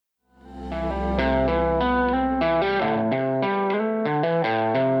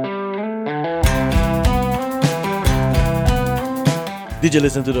Did you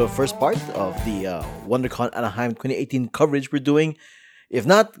listen to the first part of the WonderCon Anaheim 2018 coverage we're doing? If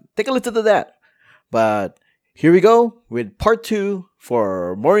not, take a listen to that. But here we go with part 2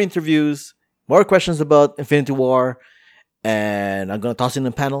 for more interviews, more questions about Infinity War, and I'm going to toss in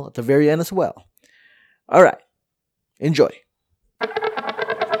a panel at the very end as well. All right. Enjoy.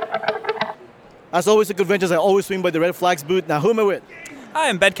 As always at conventions, I always swing by the Red Flags booth. Now, who am I with? Hi,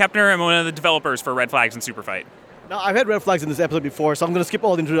 I'm Ben Kepner. I'm one of the developers for Red Flags and Superfight. Now, I've had Red Flags in this episode before, so I'm going to skip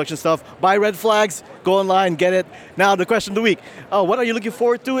all the introduction stuff. Buy Red Flags, go online, get it. Now, the question of the week. What are you looking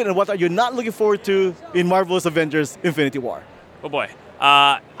forward to, and what are you not looking forward to in Marvel's Avengers Infinity War? Oh boy.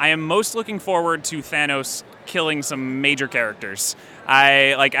 I am most looking forward to Thanos killing some major characters.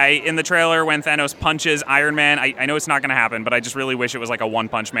 In the trailer when Thanos punches Iron Man, I know it's not going to happen, but I just really wish it was like a One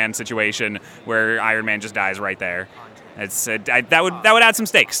Punch Man situation where Iron Man just dies right there. That would add some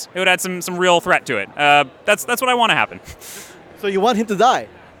stakes. It would add some real threat to it. That's what I want to happen. So you want him to die?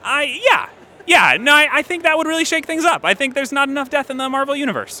 I think that would really shake things up. I think there's not enough death in the Marvel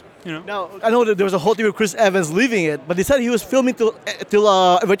universe. You know. Now, I know that there was a whole team of Chris Evans leaving it, but they said he was filming till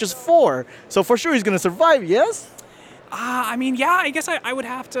Avengers 4. So for sure he's going to survive, yes? I guess I would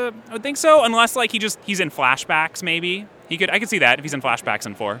think so, unless like he's in flashbacks maybe. I could see that if he's in flashbacks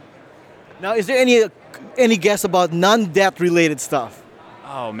in 4. Now, is there any guess about non-death related stuff?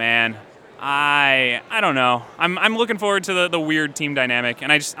 Oh man. I don't know. I'm looking forward to the weird team dynamic,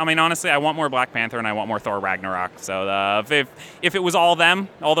 and honestly, I want more Black Panther and I want more Thor Ragnarok. So if it was all them,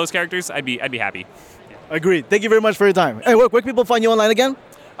 all those characters, I'd be happy. Agreed. Thank you very much for your time. Hey, where can people find you online again?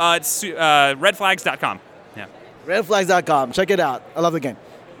 It's redflags.com. Yeah. Redflags.com. Check it out. I love the game.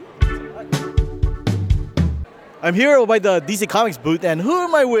 I'm here by the DC Comics booth, and who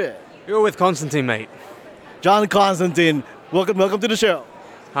am I with? You're with Constantine, mate. John Constantine. Welcome to the show.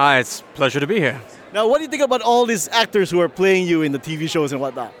 Hi, it's a pleasure to be here. Now, what do you think about all these actors who are playing you in the TV shows and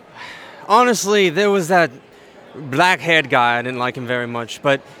whatnot? Honestly, there was that black-haired guy. I didn't like him very much,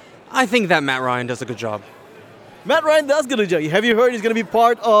 but I think that Matt Ryan does a good job. Matt Ryan does good job. Have you heard he's going to be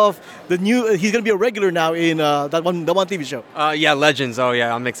part of the new... he's going to be a regular now in the one TV show. Yeah, Legends. Oh,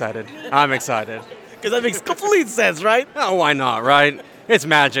 yeah, I'm excited. I'm excited. Because that makes complete sense, right? Oh, why not, right? It's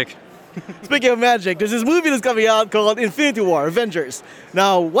magic. Speaking of magic, there's this movie that's coming out called Infinity War, Avengers.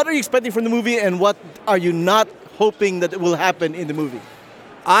 Now, what are you expecting from the movie, and what are you not hoping that will happen in the movie?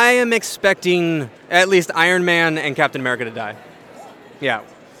 I am expecting at least Iron Man and Captain America to die. Yeah.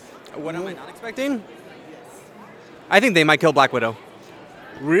 What am I not expecting? I think they might kill Black Widow.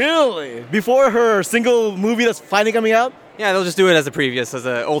 Really? Before her single movie that's finally coming out? Yeah, they'll just do it as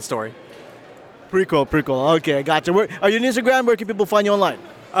an old story. Prequel. Okay, I gotcha. Are you on Instagram? Where can people find you online?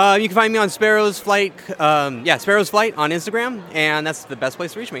 You can find me on Sparrow's Flight. Sparrow's Flight on Instagram, and that's the best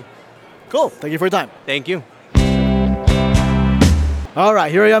place to reach me. Cool. Thank you for your time. Thank you. All right,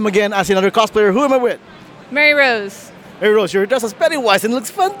 here I am again as another cosplayer. Who am I with? Mary Rose. Hey, Rose, you're dressed as Pennywise and it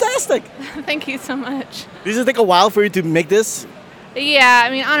looks fantastic. Thank you so much. Does it take a while for you to make this? Yeah,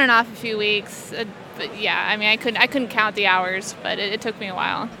 on and off a few weeks. But yeah, I couldn't count the hours, but it took me a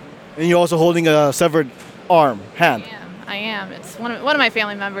while. And you're also holding a severed hand. I am. It's one of my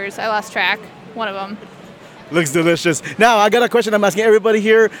family members. I lost track. One of them. Looks delicious. Now, I got a question I'm asking everybody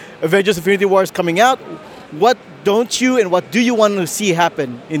here. Avengers Infinity War is coming out. What don't you and what do you want to see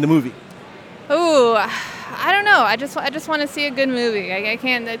happen in the movie? Ooh, I don't know. I just want to see a good movie. I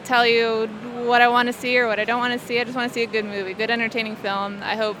can't tell you what I want to see or what I don't want to see. I just want to see a good movie, good entertaining film.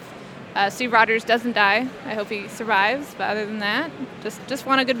 I hope Steve Rogers doesn't die. I hope he survives. But other than that, just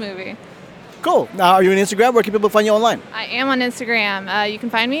want a good movie. Cool. Now, are you on Instagram? Where can people find you online? I am on Instagram. You can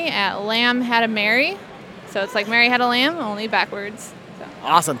find me at Lamb Had a Mary. So it's like Mary Had a Lamb, only backwards. So.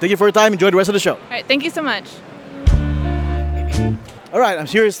 Awesome. Thank you for your time. Enjoy the rest of the show. All right. Thank you so much. All right. I'm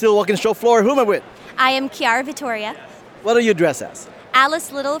here still walking the show floor. Who am I with? I am Kiara Vittoria. What are you dressed as?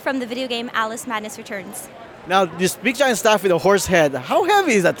 Alice Little from the video game Alice Madness Returns. Now, this big giant staff with a horse head, how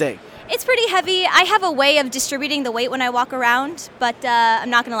heavy is that thing? It's pretty heavy. I have a way of distributing the weight when I walk around, but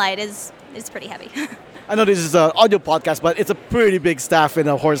I'm not going to lie, it's pretty heavy. I know this is an audio podcast, but it's a pretty big staff in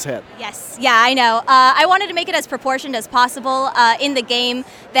a horse head. Yes, yeah, I know. I wanted to make it as proportioned as possible. In the game,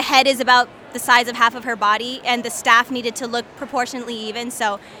 the head is about the size of half of her body, and the staff needed to look proportionately even,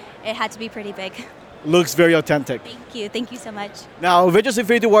 so it had to be pretty big. Looks very authentic. Thank you so much. Now, Avengers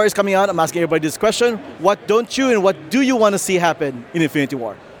Infinity War is coming out. I'm asking everybody this question. What don't you and what do you want to see happen in Infinity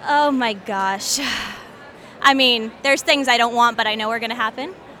War? Oh my gosh. There's things I don't want, but I know are going to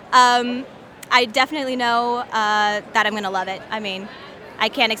happen. I definitely know that I'm going to love it. I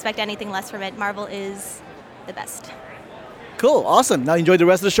can't expect anything less from it. Marvel is the best. Cool. Awesome. Now enjoy the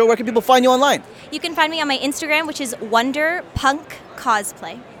rest of the show. Where can people find you online? You can find me on my Instagram, which is Wonder Punk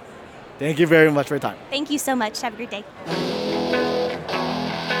Cosplay. Thank you very much for your time. Thank you so much. Have a great day.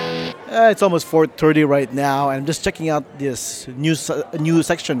 It's almost 4:30 right now, and I'm just checking out this new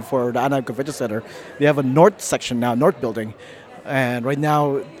section for the Anaheim Convention Center. They have a north section now, north building, and right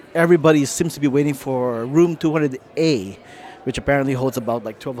now everybody seems to be waiting for room 200A, which apparently holds about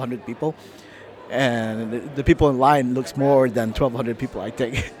like 1,200 people, and the people in line looks more than 1,200 people, I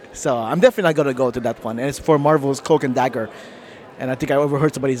think. So I'm definitely not gonna go to that one, and it's for Marvel's Cloak and Dagger, and I think I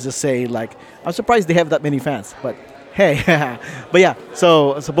overheard somebody just say like, I'm surprised they have that many fans, but. Hey, but yeah,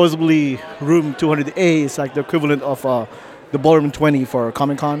 so supposedly room 200A is like the equivalent of the Ballroom 20 for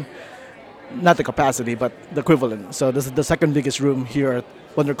Comic-Con. Not the capacity, but the equivalent. So this is the second biggest room here at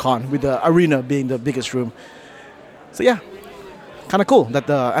WonderCon, with the arena being the biggest room. So yeah, kind of cool that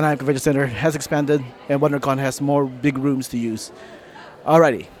the Anaheim Convention Center has expanded and WonderCon has more big rooms to use.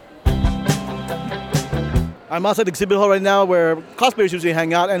 Alrighty. I'm outside the exhibit hall right now where cosplayers usually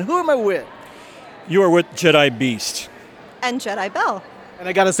hang out, and who am I with? You are with Jedi Beast. And Jedi Bell. And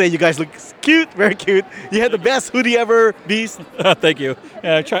I gotta say, you guys look cute, very cute. You had the best hoodie ever, Beast. Thank you.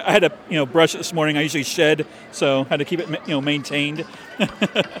 Yeah, I had to, brush it this morning. I usually shed, so had to keep it, maintained.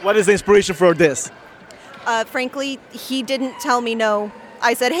 What is the inspiration for this? Frankly, he didn't tell me no.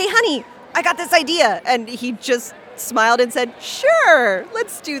 I said, hey, honey, I got this idea. And he just smiled and said, sure,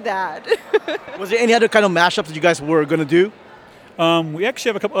 let's do that. Was there any other kind of mashups that you guys were gonna do? We actually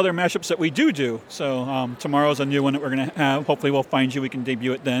have a couple other mashups that we do. So tomorrow's a new one that we're going to have. Hopefully we'll find you. We can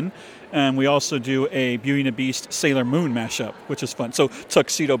debut it then. And we also do a Beauty and the Beast Sailor Moon mashup, which is fun. So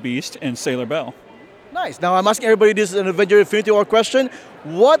Tuxedo Beast and Sailor Bell. Nice. Now I'm asking everybody, this is an Avenger Infinity War question.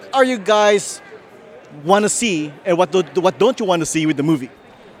 What are you guys want to see, and what don't you want to see with the movie?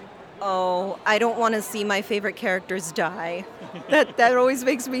 Oh, I don't want to see my favorite characters die. That always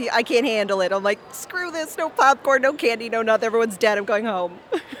makes me, I can't handle it. I'm like, screw this, no popcorn, no candy, no nothing. Everyone's dead, I'm going home.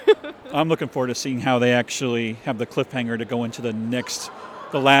 I'm looking forward to seeing how they actually have the cliffhanger to go into the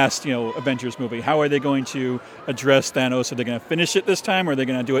last, Avengers movie. How are they going to address Thanos? Are they going to finish it this time, or are they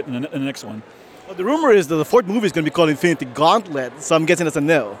going to do it in the next one? Well, the rumor is that the fourth movie is going to be called Infinity Gauntlet, so I'm guessing it's a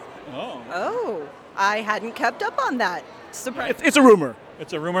no. Oh, I hadn't kept up on that. Surprise. It's a rumor.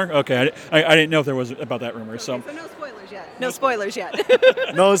 It's a rumor? Okay, I didn't know if there was about that rumor. So no spoilers yet. No spoilers yet.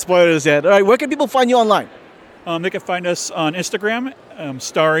 No spoilers yet. All right, where can people find you online? They can find us on Instagram,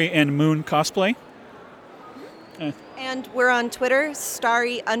 Starry and Moon Cosplay. And we're on Twitter,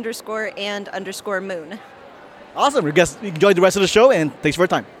 Starry_and_Moon. Awesome. You guys enjoy the rest of the show, and thanks for your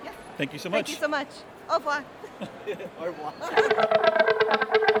time. Yeah. Thank you so much. Thank you so much. Au revoir. Au revoir.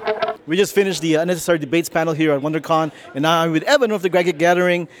 We just finished the Unnecessary Debates panel here at WonderCon, and now I'm with Evan of the Greg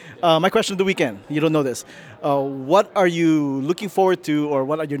Gathering. My question of the weekend, you don't know this. What are you looking forward to, or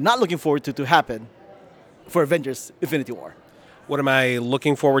what are you not looking forward to happen for Avengers Infinity War? What am I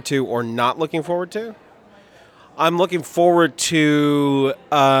looking forward to or not looking forward to? I'm looking forward to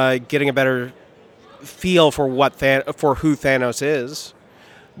getting a better feel for for who Thanos is.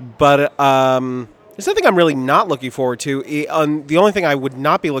 But there's something I'm really not looking forward to. The only thing I would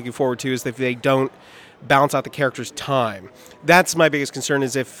not be looking forward to is if they don't balance out the character's time. That's my biggest concern,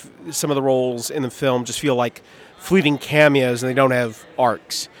 is if some of the roles in the film just feel like fleeting cameos and they don't have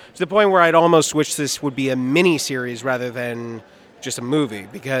arcs. To the point where I'd almost wish this would be a mini-series rather than just a movie,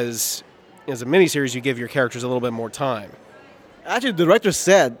 because as a mini-series you give your characters a little bit more time. Actually, the director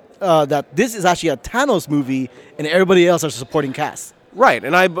said that this is actually a Thanos movie and everybody else are supporting cast. Right,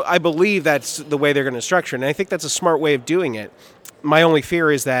 and I believe that's the way they're going to structure it, and I think that's a smart way of doing it. My only fear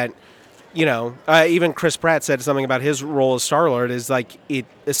is that, even Chris Pratt said something about his role as Star-Lord is like it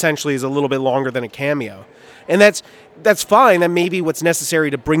essentially is a little bit longer than a cameo. And that's fine. That may be what's necessary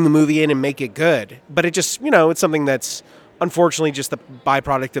to bring the movie in and make it good. But it just, it's something that's unfortunately just the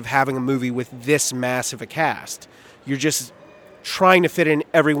byproduct of having a movie with this massive a cast. You're just trying to fit in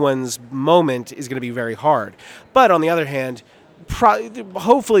everyone's moment is going to be very hard. But on the other hand,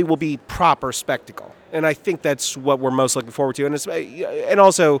 hopefully will be proper spectacle, and I think that's what we're most looking forward to. And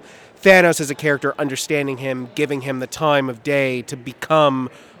also Thanos as a character, understanding him, giving him the time of day to become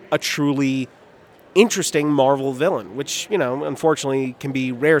a truly interesting Marvel villain, which unfortunately can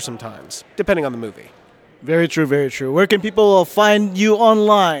be rare sometimes, depending on the movie. Very true, very true. Where can people find you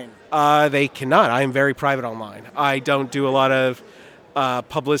online? They cannot. I am very private online. I don't do a lot of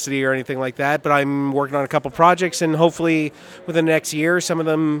publicity or anything like that, but I'm working on a couple projects, and hopefully within the next year some of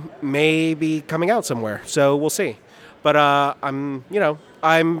them may be coming out somewhere, so we'll see. But I'm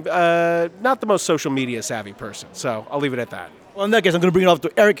not the most social media savvy person, so I'll leave it at that. Well, in that case, I'm going to bring it off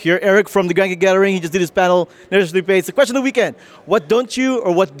to Eric here. Eric from the Grand Geek Gathering. He just did his panel. There's the page. The question of the weekend: what don't you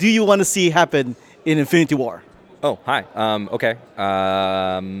or what do you want to see happen in Infinity War? Oh, hi. Okay.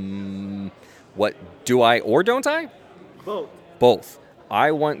 What do I or don't I? Both.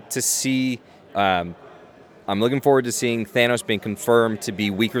 I want to see. I'm looking forward to seeing Thanos being confirmed to be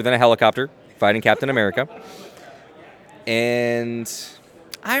weaker than a helicopter fighting Captain America. And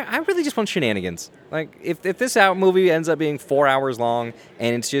I really just want shenanigans. Like, if this movie ends up being 4 hours long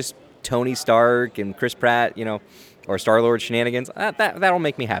and it's just Tony Stark and Chris Pratt, or Star-Lord shenanigans, that'll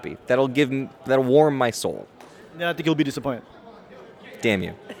make me happy. That'll warm my soul. Yeah, I think you'll be disappointed. Damn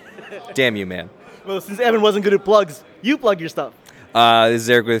you. Damn you, man. Well, since Evan wasn't good at plugs, you plug your stuff. This is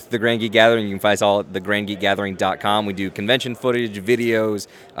Eric with The Grand Geek Gathering. You can find us all at thegrandgeekgathering.com. We do convention footage, videos,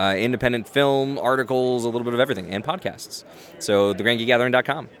 independent film, articles, a little bit of everything, and podcasts. So,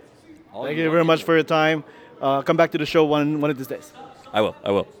 thegrandgeekgathering.com. Thank you very much for your time. Come back to the show one of these days. I will.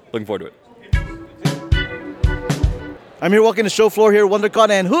 Looking forward to it. I'm here walking the show floor here at WonderCon,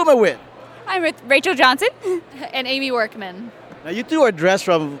 and who am I with? I'm with Rachel Johnson. And Amy Workman. Now, you two are dressed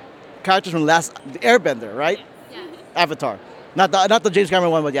from characters from the Airbender, right? Yeah. Avatar. Not the James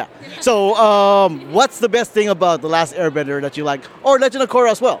Cameron one, but yeah. So, what's the best thing about The Last Airbender that you like? Or Legend of Korra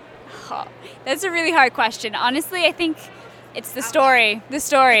as well? Oh, that's a really hard question. Honestly, I think it's the story. The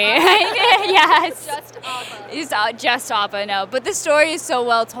story. Yes. Just Appa. It's just Appa, no. But the story is so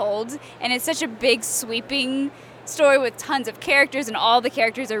well told, and it's such a big, sweeping story with tons of characters, and all the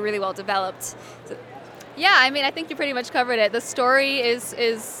characters are really well developed. Yeah, I mean, I think you pretty much covered it. The story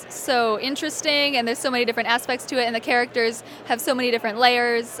is so interesting, and there's so many different aspects to it, and the characters have so many different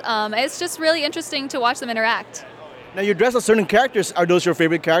layers. It's just really interesting to watch them interact. Now, you dress as certain characters. Are those your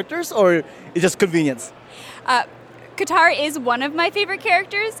favorite characters, or is it just convenience? Katara is one of my favorite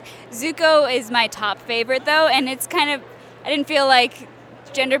characters. Zuko is my top favorite, though, and it's kind of, I didn't feel like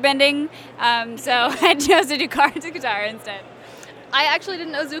gender bending, so I chose to do Katara instead. I actually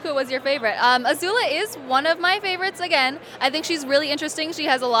didn't know Zuko was your favorite. Azula is one of my favorites again. I think she's really interesting. She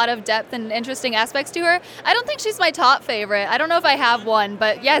has a lot of depth and interesting aspects to her. I don't think she's my top favorite. I don't know if I have one,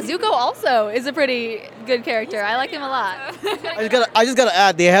 but yeah, Zuko also is a pretty good character. I like him a lot. I just gotta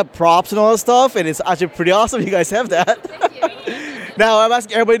add, they have props and all that stuff, and it's actually pretty awesome you guys have that. Thank you. Now, I'm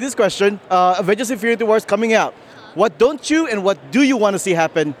asking everybody this question. Avengers Infinity War is coming out. What don't you and what do you want to see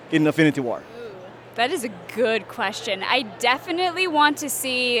happen in Infinity War? That is a good question. I definitely want to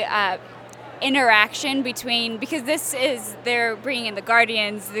see interaction between, because they're bringing in the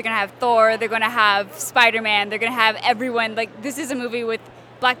Guardians, they're going to have Thor, they're going to have Spider-Man, they're going to have everyone. Like, this is a movie with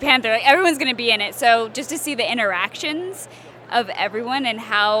Black Panther. Like, everyone's going to be in it. So just to see the interactions of everyone and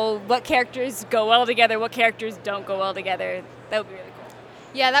what characters go well together, what characters don't go well together, that would be really cool.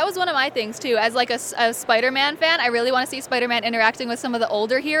 Yeah, that was one of my things, too. As like a Spider-Man fan, I really want to see Spider-Man interacting with some of the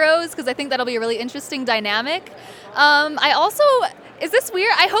older heroes, because I think that'll be a really interesting dynamic. I also, is this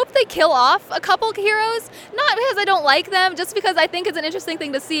weird? I hope they kill off a couple heroes, not because I don't like them, just because I think it's an interesting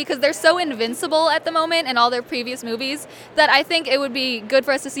thing to see, because they're so invincible at the moment in all their previous movies, that I think it would be good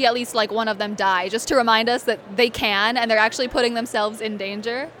for us to see at least like one of them die, just to remind us that they can, and they're actually putting themselves in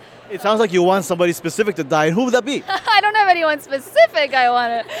danger. It sounds like you want somebody specific to die. Who would that be? I don't have anyone specific I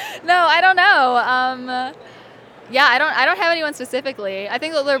want to. No, I don't know. Yeah, I don't have anyone specifically. I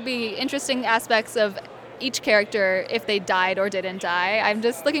think that there'll be interesting aspects of each character if they died or didn't die. I'm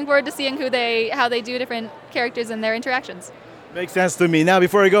just looking forward to seeing how they do different characters and their interactions. Makes sense to me. Now,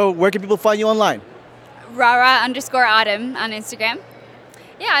 before I go, where can people find you online? Rara_Autumn on Instagram.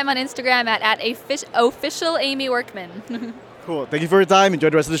 Yeah, I'm on Instagram at official Amy Workman. Cool. Thank you for your time.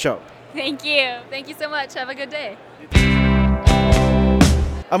 Enjoy the rest of the show. Thank you. Thank you so much. Have a good day.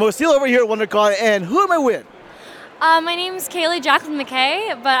 I'm still over here at WonderCon, and who am I with? My name is Kaylee Jacqueline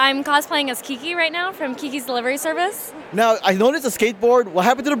McKay, but I'm cosplaying as Kiki right now from Kiki's Delivery Service. Now, I noticed a skateboard. What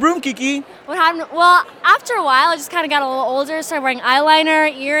happened to the broom, Kiki? What happened? Well, after a while, I just kind of got a little older, started wearing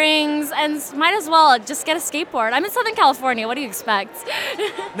eyeliner, earrings, and might as well just get a skateboard. I'm in Southern California. What do you expect?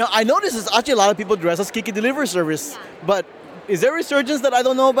 Now, I noticed there's actually a lot of people dressed as Kiki Delivery Service, but is there a resurgence that I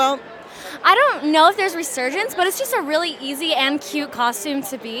don't know about? I don't know if there's resurgence, but it's just a really easy and cute costume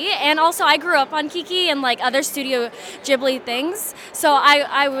to be. And also, I grew up on Kiki and like other Studio Ghibli things, so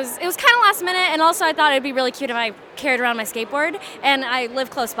it was kind of last minute. And also, I thought it'd be really cute if I carried around my skateboard, and I live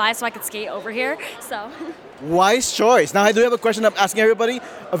close by, so I could skate over here. So, wise choice. Now, I do have a question I'm asking everybody.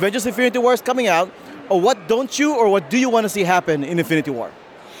 Avengers: Infinity War is coming out. What don't you or what do you want to see happen in Infinity War?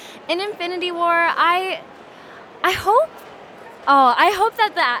 In Infinity War, I hope Oh, I hope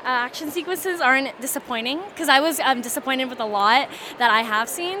that the action sequences aren't disappointing because I was disappointed with a lot that I have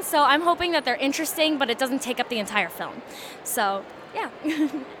seen. So I'm hoping that they're interesting, but it doesn't take up the entire film. So, yeah.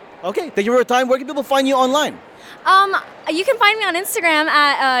 Okay, thank you for your time. Where can people find you online? You can find me on Instagram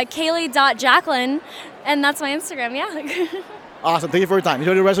at kaylee.jacqueline, and that's my Instagram, yeah. Awesome. Thank you for your time.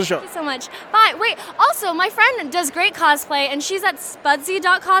 Enjoy the rest of the show. Thank you so much. Bye. Wait, also, my friend does great cosplay, and she's at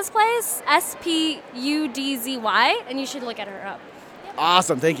spudsy.cosplays, SPUDZY, and you should look at her up.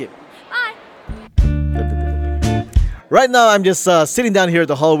 Awesome. Thank you. Bye. Right now, I'm just sitting down here at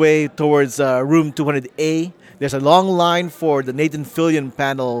the hallway towards room 200A. There's a long line for the Nathan Fillion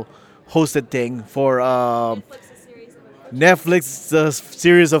panel hosted thing for Netflix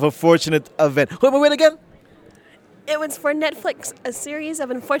series of unfortunate event. Wait again? It was for Netflix, a series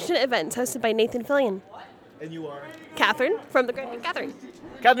of unfortunate events hosted by Nathan Fillion. And you are? Catherine from The Great Big Catherine.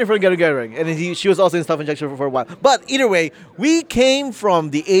 Catherine from Gathering. And she was also in Stuff Injection for a while. But either way, we came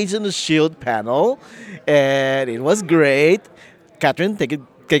from the Agent of S.H.I.E.L.D. panel, and it was great. Catherine, take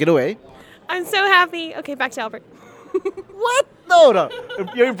it away. I'm so happy. Okay, back to Albert. What? No.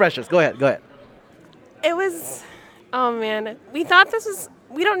 Your impressions. Go ahead. It was, oh man. We thought this was,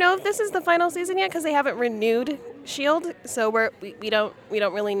 we don't know if this is the final season yet because they haven't renewed S.H.I.E.L.D. So we don't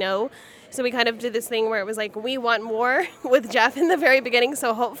really know. So we kind of did this thing where it was like, we want more with Jeff in the very beginning.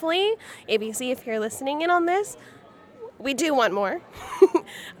 So hopefully, ABC, if you're listening in on this, we do want more.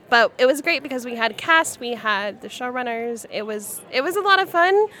 But it was great because we had cast, we had the showrunners. It was a lot of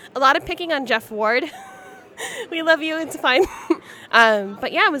fun. A lot of picking on Jeff Ward. We love you. It's fine.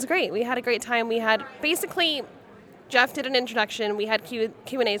 But yeah, it was great. We had a great time. We had basically Jeff did an introduction. We had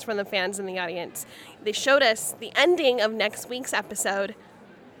Q&As from the fans in the audience. They showed us the ending of next week's episode.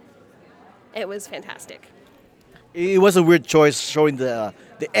 It was fantastic. It was a weird choice showing the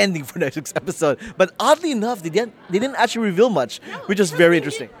ending for next week's episode. But oddly enough, they didn't actually reveal much, which is very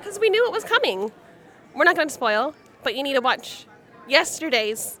interesting. Because we knew it was coming. We're not going to spoil, but you need to watch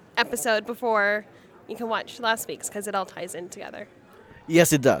yesterday's episode before you can watch last week's because it all ties in together.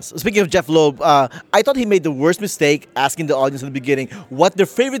 Yes, it does. Speaking of Jeff Loeb, I thought he made the worst mistake asking the audience in the beginning what their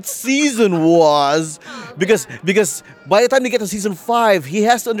favorite season was. Because by the time they get to season 5, he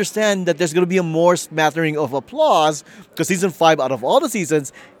has to understand that there's going to be a more smattering of applause because season 5 out of all the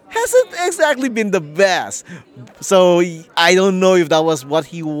seasons hasn't exactly been the best. So I don't know if that was what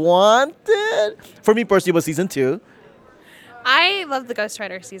he wanted. For me personally, it was season 2. I love the Ghost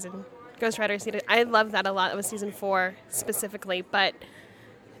Rider season. I love that a lot. It was season 4 specifically, but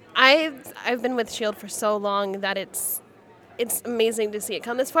I've been with S.H.I.E.L.D. for so long that it's amazing to see it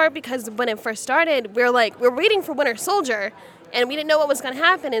come this far because when it first started, we're waiting for Winter Soldier, and we didn't know what was going to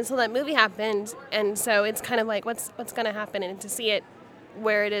happen until that movie happened, and so it's kind of like what's going to happen, and to see it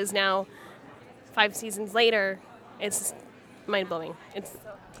where it is now, 5 seasons later, it's mind blowing.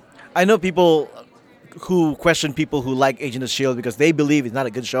 I know people who question people who like Agent of S.H.I.E.L.D. because they believe it's not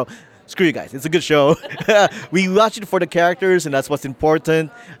a good show. Screw you guys. It's a good show. We watch it for the characters, and that's what's important.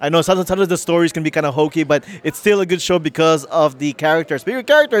 I know sometimes the stories can be kind of hokey, but it's still a good show because of the characters. Speaking of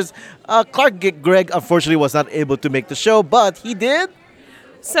characters, Clark Gregg unfortunately was not able to make the show, but he did.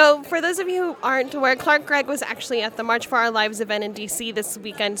 So for those of you who aren't aware, Clark Gregg was actually at the March for Our Lives event in D.C. this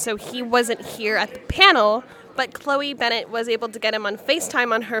weekend, so he wasn't here at the panel. But Chloe Bennett was able to get him on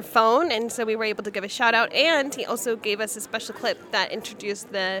FaceTime on her phone, and so we were able to give a shout-out. And he also gave us a special clip that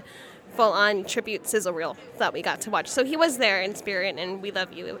introduced the full-on tribute sizzle reel that we got to watch. So he was there in spirit, and we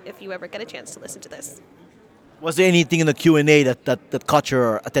love you if you ever get a chance to listen to this. Was there anything in the Q&A that caught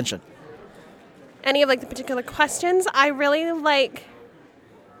your attention? Any of the particular questions? I really like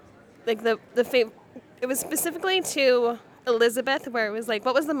the it was specifically to Elizabeth, where it was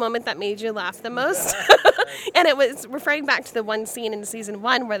what was the moment that made you laugh the most? And it was referring back to the one scene in season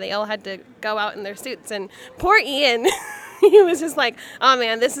 1 where they all had to go out in their suits, and poor Ian, he was just oh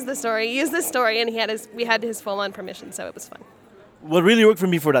man, this is the story, use this story, and we had his full-on permission, so it was fun. What really worked for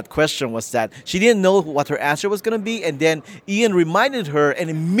me for that question was that she didn't know what her answer was going to be, and then Ian reminded her, and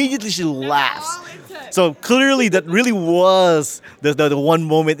immediately she laughs. So clearly that really was the one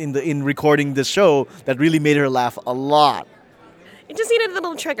moment in recording the show that really made her laugh a lot. It just needed a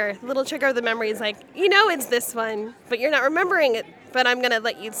little trigger of the memories, it's this one, but you're not remembering it, but I'm going to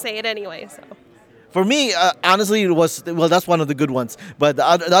let you say it anyway, so. For me, honestly, it was, that's one of the good ones. But the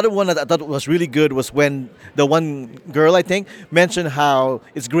other one that I thought was really good was when the one girl, I think, mentioned how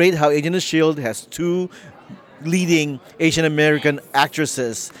it's great how Agent of S.H.I.E.L.D. has 2 leading Asian American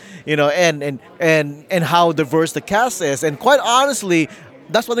actresses, and how diverse the cast is. And quite honestly,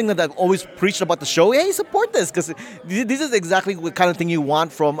 that's one thing that I've always preached about the show. Hey, support this, because this is exactly the kind of thing you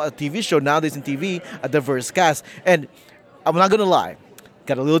want from a TV show nowadays in TV, a diverse cast. And I'm not gonna lie,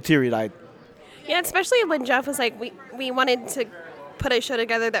 got a little teary-eyed. Yeah, especially when Jeff was like, we wanted to put a show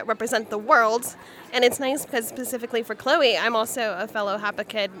together that represent the world, and it's nice because specifically for Chloe, I'm also a fellow Hapa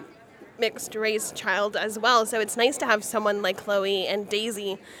Kid mixed race child as well, so it's nice to have someone like Chloe and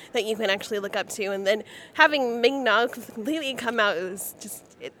Daisy that you can actually look up to, and then having Ming-Na completely come out is just,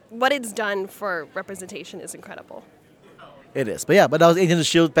 what it's done for representation is incredible. It is. But that was Agents of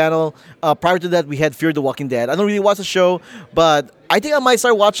S.H.I.E.L.D. panel. Prior to that, we had Fear the Walking Dead. I don't really watch the show, but I think I might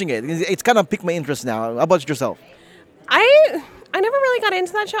start watching it. It's kind of piqued my interest now. How about yourself? I never really got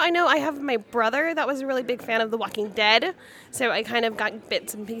into that show. I know I have my brother that was a really big fan of The Walking Dead, so I kind of got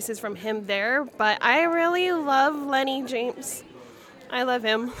bits and pieces from him there, but I really love Lenny James. I love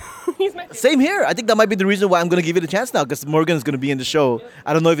him. He's my Same here. I think that might be the reason why I'm going to give it a chance now, because Morgan is going to be in the show.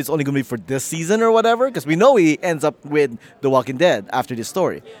 I don't know if it's only going to be for this season or whatever, because we know he ends up with The Walking Dead after this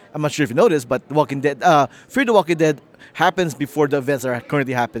story. I'm not sure if you noticed, but The Walking Dead, Fear the Walking Dead happens before the events that are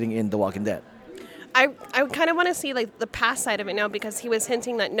currently happening in The Walking Dead. I kind of want to see like the past side of it now, because he was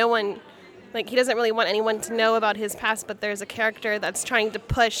hinting that no one, like he doesn't really want anyone to know about his past, but there's a character that's trying to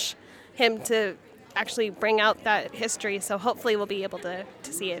push him to actually bring out that history, so hopefully we'll be able to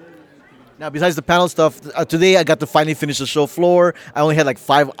see it. Now, besides the panel stuff, today I got to finally finish the show floor. I only had like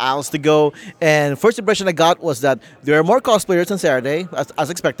 5 aisles to go, and first impression I got was that there are more cosplayers on Saturday, as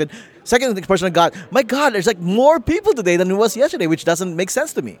expected. Second impression I got, my God, there's like more people today than there was yesterday, which doesn't make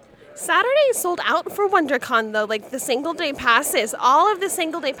sense to me. Saturday sold out for WonderCon, though. Like the single day passes, all of the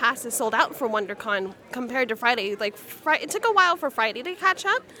single day passes sold out for WonderCon compared to Friday. Like it took a while for Friday to catch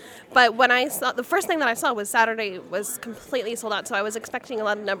up, but when I saw, the first thing that I saw was Saturday was completely sold out. So I was expecting a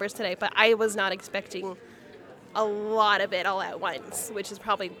lot of numbers today, but I was not expecting a lot of it all at once, which has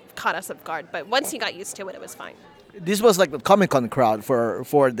probably caught us off guard. But once you got used to it, it was fine. This was like the Comic-Con crowd for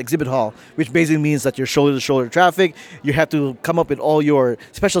the exhibit hall, which basically means that you're shoulder-to-shoulder traffic. You have to come up with all your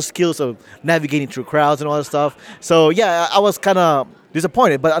special skills of navigating through crowds and all that stuff. So, yeah, I was kind of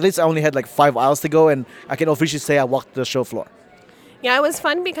disappointed, but at least I only had like 5 aisles to go, and I can officially say I walked the show floor. Yeah, it was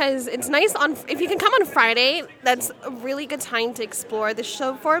fun because it's nice if you can come on Friday, that's a really good time to explore the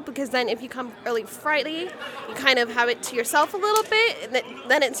show floor, because then if you come early Friday, you kind of have it to yourself a little bit, and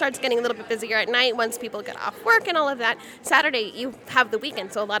then it starts getting a little bit busier at night once people get off work and all of that. Saturday, you have the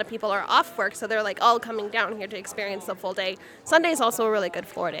weekend, so a lot of people are off work, so they're like all coming down here to experience the full day. Sunday is also a really good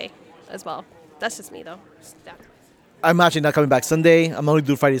floor day as well. That's just me, though. Yeah. I'm actually not coming back Sunday. I'm only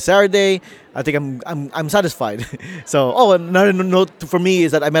doing Friday, Saturday. I think I'm satisfied. So, another note for me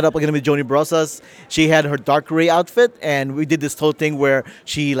is that I met up again with Joni Brosas. She had her Dark Ray outfit, and we did this whole thing where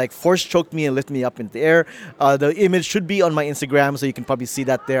she like force choked me and lifted me up in the air. The image should be on my Instagram, so you can probably see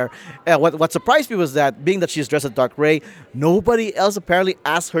that there. What surprised me was that, being that she's dressed as Dark Ray, nobody else apparently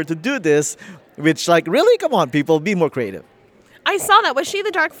asked her to do this. Which, like, really, come on, people, be more creative. I saw that. Was she the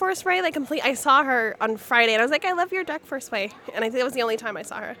Dark Force Ray? I saw her on Friday, and I was like, I love your Dark Force Ray. And I think it was the only time I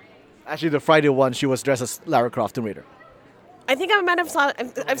saw her. Actually, the Friday one, she was dressed as Lara Croft Tomb Raider. I think I might have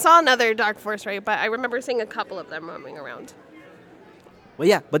saw another Dark Force Ray, but I remember seeing a couple of them roaming around. But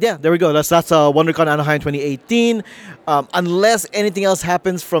yeah, there we go. That's WonderCon Anaheim 2018. Unless anything else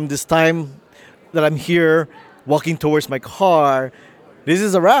happens from this time that I'm here walking towards my car, this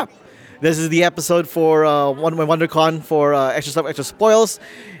is a wrap. This is the episode for WonderCon for Extra Stuff, Extra Spoils.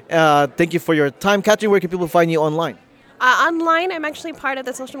 Thank you for your time. Catherine, where can people find you online? Online, I'm actually part of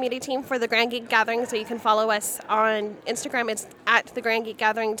the social media team for the Grand Geek Gathering, so you can follow us on Instagram. It's at the Grand Geek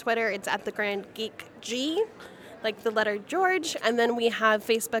Gathering. Twitter, it's at the Grand Geek G, like the letter George. And then we have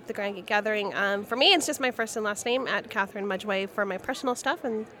Facebook, the Grand Geek Gathering. For me, it's just my first and last name, at Catherine Mudgway, for my personal stuff,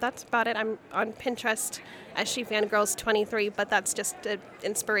 and that's about it. I'm on Pinterest as SheFangirls23, but that's just an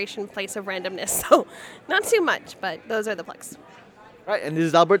inspiration place of randomness, so not too much, but those are the plugs. All right, and this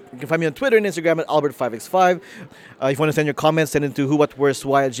is Albert. You can find me on Twitter and Instagram at Albert5x5. If you want to send your comments, send it to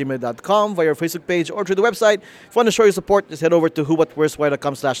whowhatwhereswhy@gmail.com via our Facebook page or through the website. If you want to show your support, just head over to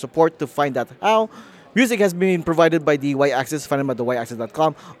whowhatwhereswhy.com/support to find out how. Music has been provided by the Y-Axis. Find them at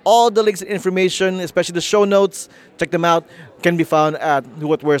theyAxis.com. All the links and information, especially the show notes, check them out, can be found at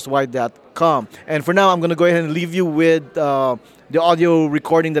whowhatwhereswhy.com. And for now, I'm going to go ahead and leave you with the audio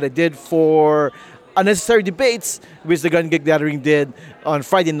recording that I did for Unnecessary Debates, which the Grand Geek Gathering did on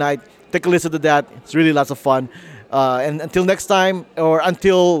Friday night. Take a listen to that. It's really lots of fun. And until next time, or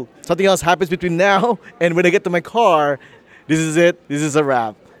until something else happens between now and when I get to my car, this is it. This is a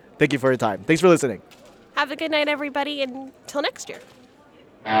wrap. Thank you for your time. Thanks for listening. Have a good night, everybody, and until next year.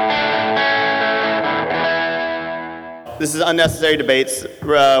 This is Unnecessary Debates.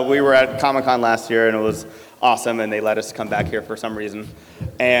 We were at Comic-Con last year, and it was awesome, and they let us come back here for some reason.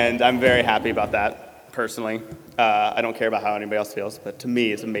 And I'm very happy about that, personally. I don't care about how anybody else feels, but to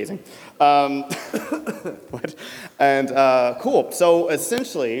me, it's amazing. What? And cool. So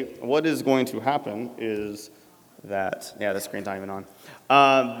essentially, what is going to happen is that, the screen's not even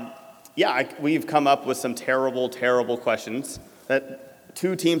on. We've come up with some terrible, terrible questions that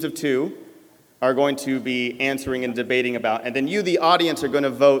 2 teams of 2 are going to be answering and debating about. And then you, the audience, are going to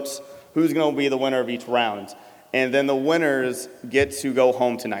vote who's going to be the winner of each round. And then the winners get to go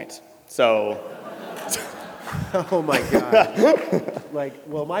home tonight. So... Oh my God.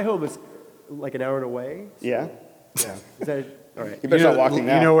 My home is like an hour away. So, yeah. Yeah. Is that all right? You better start walking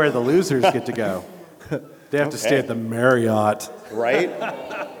now. You know where the losers get to go. They have to stay at the Marriott. Right?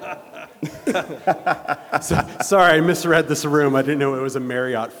 Sorry, I misread this room. I didn't know it was a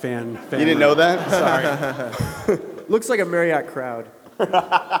Marriott fan. You didn't know that? Sorry. Looks like a Marriott crowd.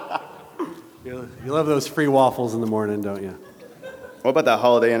 You love those free waffles in the morning, don't you? What about that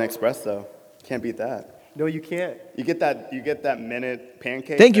Holiday Inn Express, though? Can't beat that. No, you can't. You get that minute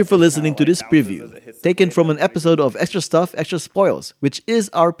pancake. Thank you for listening to this preview, taken from an episode of Extra Stuff, Extra Spoils, which is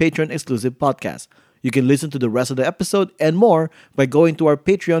our Patreon-exclusive podcast. You can listen to the rest of the episode and more by going to our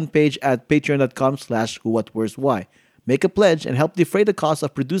Patreon page at patreon.com/whowhatwhereswhy. Make a pledge and help defray the cost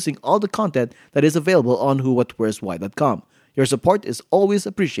of producing all the content that is available on whowhatwhereswhy.com. Your support is always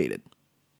appreciated.